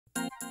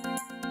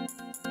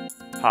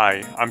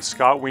Hi, I'm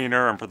Scott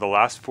Wiener, and for the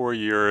last 4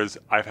 years,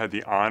 I've had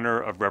the honor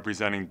of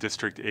representing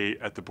District 8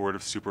 at the Board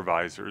of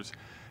Supervisors.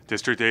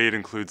 District 8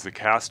 includes the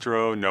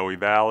Castro, Noe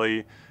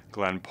Valley,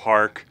 Glen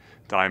Park,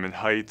 Diamond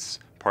Heights,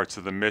 parts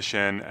of the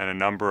Mission, and a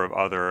number of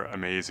other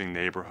amazing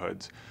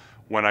neighborhoods.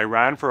 When I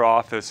ran for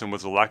office and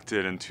was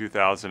elected in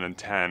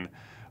 2010,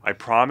 I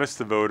promised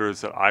the voters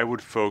that I would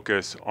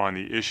focus on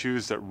the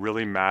issues that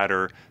really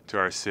matter to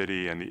our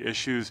city and the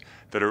issues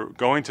that are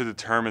going to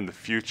determine the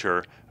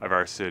future of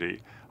our city.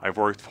 I've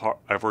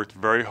worked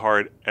very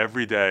hard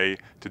every day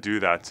to do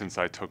that since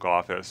I took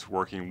office,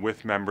 working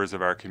with members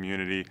of our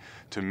community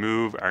to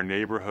move our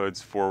neighborhoods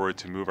forward,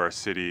 to move our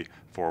city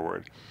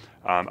forward.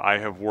 I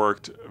have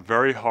worked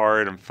very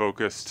hard and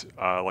focused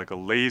like a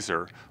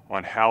laser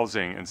on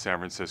housing in San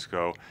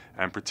Francisco,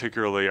 and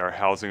particularly our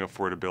housing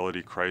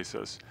affordability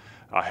crisis.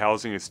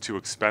 Housing is too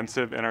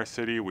expensive in our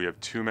city. We have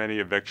too many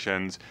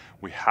evictions.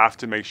 We have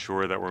to make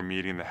sure that we're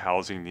meeting the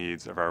housing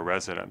needs of our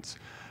residents.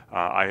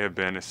 I have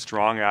been a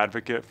strong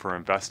advocate for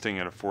investing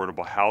in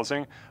affordable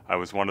housing. I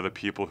was one of the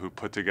people who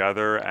put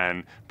together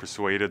and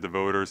persuaded the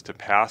voters to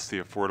pass the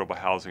Affordable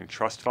Housing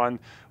Trust Fund,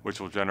 which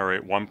will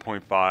generate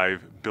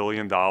 $1.5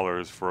 billion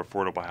for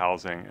affordable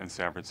housing in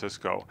San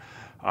Francisco.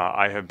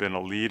 I have been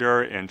a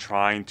leader in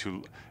trying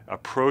to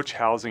approach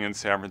housing in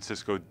San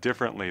Francisco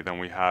differently than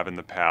we have in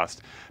the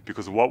past,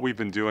 because what we've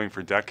been doing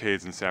for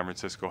decades in San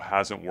Francisco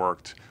hasn't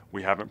worked.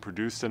 We haven't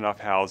produced enough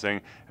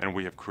housing, and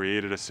we have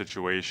created a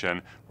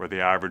situation where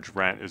the average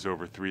rent is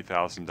over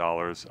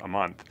 $3,000 a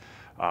month.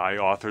 I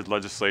authored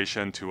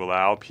legislation to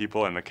allow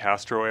people in the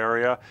Castro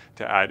area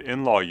to add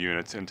in-law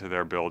units into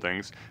their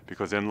buildings,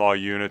 because in-law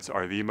units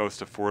are the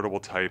most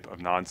affordable type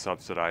of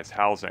non-subsidized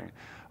housing.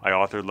 I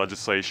authored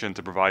legislation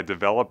to provide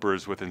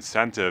developers with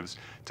incentives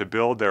to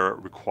build their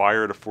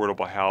required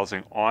affordable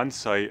housing on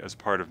site as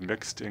part of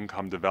mixed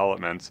income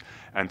developments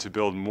and to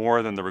build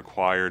more than the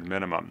required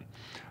minimum.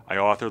 I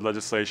authored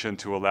legislation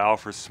to allow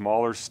for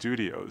smaller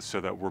studios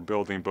so that we're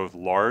building both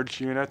large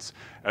units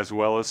as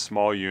well as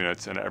small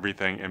units and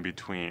everything in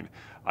between.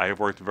 I have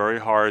worked very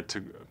hard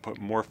to put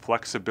more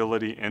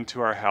flexibility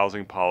into our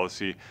housing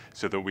policy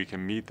so that we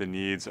can meet the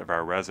needs of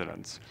our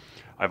residents.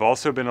 I've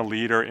also been a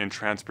leader in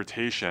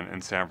transportation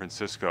in San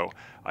Francisco.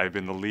 I've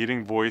been the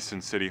leading voice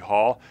in City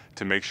Hall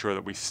to make sure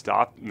that we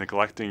stop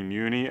neglecting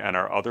Muni and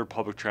our other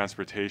public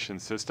transportation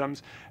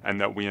systems,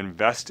 and that we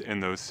invest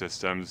in those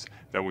systems,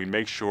 that we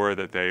make sure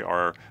that they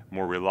are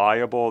more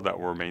reliable, that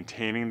we're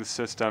maintaining the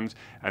systems,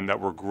 and that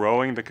we're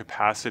growing the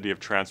capacity of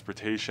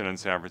transportation in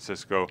San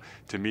Francisco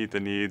to meet the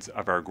needs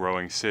of our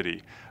growing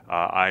city.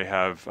 I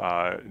have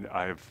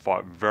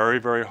fought very,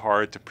 very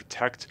hard to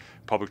protect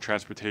public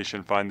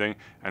transportation funding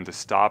and to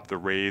stop the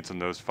raids on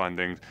those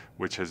funding,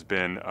 which has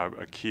been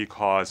a key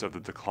cause of the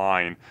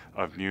decline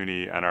of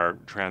Muni and our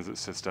transit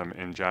system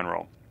in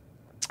general.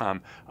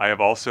 I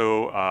have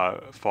also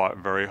fought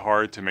very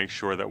hard to make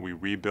sure that we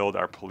rebuild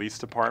our police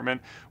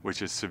department,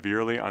 which is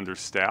severely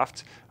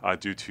understaffed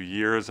due to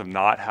years of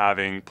not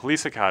having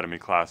police academy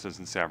classes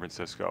in San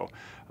Francisco.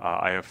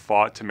 I have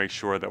fought to make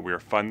sure that we are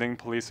funding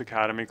police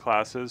academy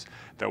classes,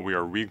 that we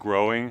are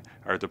regrowing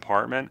our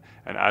department,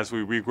 and as we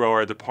regrow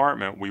our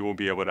department, we will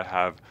be able to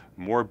have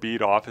more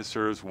beat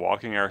officers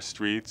walking our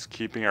streets,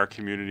 keeping our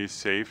communities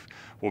safe.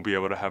 We'll be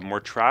able to have more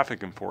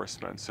traffic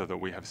enforcement so that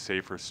we have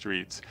safer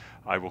streets.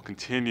 I will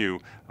continue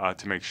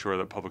to make sure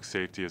that public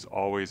safety is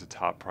always a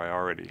top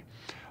priority.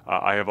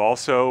 I have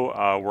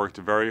also worked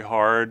very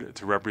hard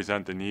to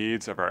represent the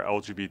needs of our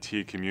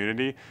LGBT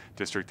community.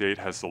 District 8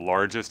 has the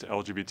largest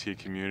LGBT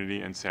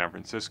community in San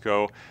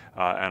Francisco,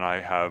 and I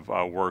have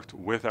worked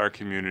with our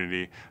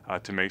community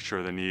to make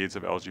sure the needs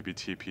of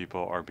LGBT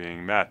people are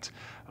being met.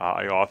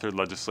 I authored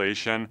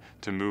legislation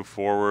to move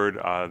forward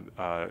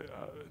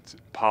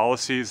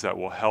policies that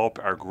will help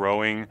our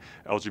growing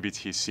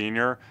LGBT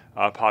senior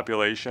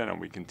population,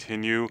 and we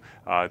continue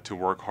to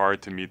work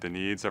hard to meet the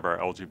needs of our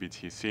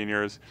LGBT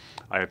seniors.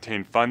 I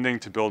obtained funding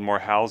to build more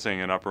housing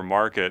in Upper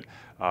Market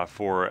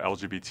for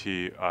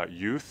LGBT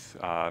youth,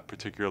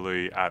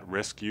 particularly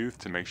at-risk youth,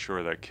 to make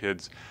sure that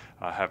kids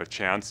have a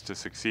chance to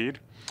succeed.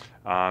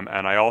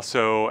 And I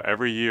also,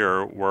 every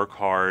year, work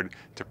hard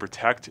to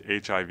protect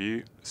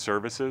HIV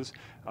services.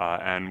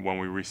 And when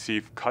we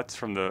receive cuts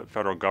from the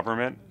federal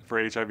government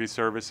for HIV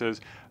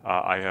services,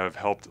 I have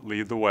helped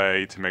lead the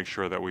way to make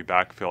sure that we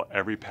backfill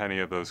every penny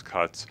of those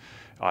cuts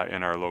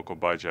in our local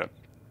budget.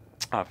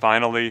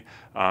 Finally,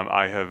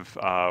 I have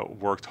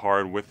worked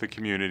hard with the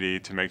community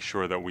to make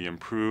sure that we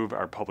improve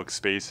our public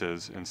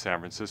spaces in San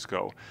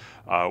Francisco.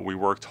 We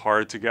worked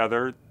hard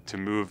together to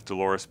move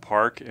Dolores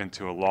Park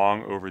into a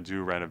long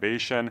overdue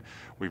renovation.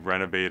 We've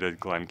renovated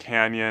Glen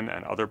Canyon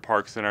and other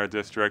parks in our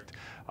district.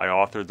 I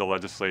authored the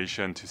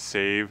legislation to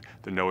save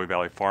the Noe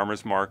Valley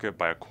Farmers Market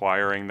by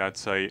acquiring that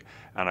site,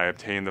 and I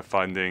obtained the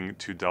funding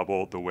to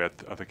double the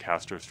width of the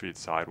Castro Street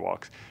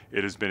sidewalks.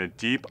 It has been a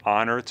deep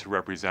honor to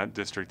represent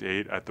District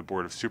 8 at the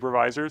Board of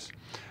Supervisors.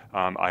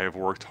 I have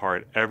worked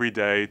hard every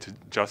day to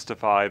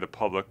justify the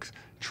public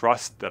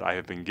trust that I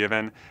have been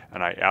given,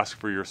 and I ask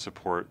for your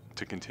support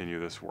to continue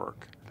this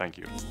work. Thank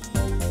you.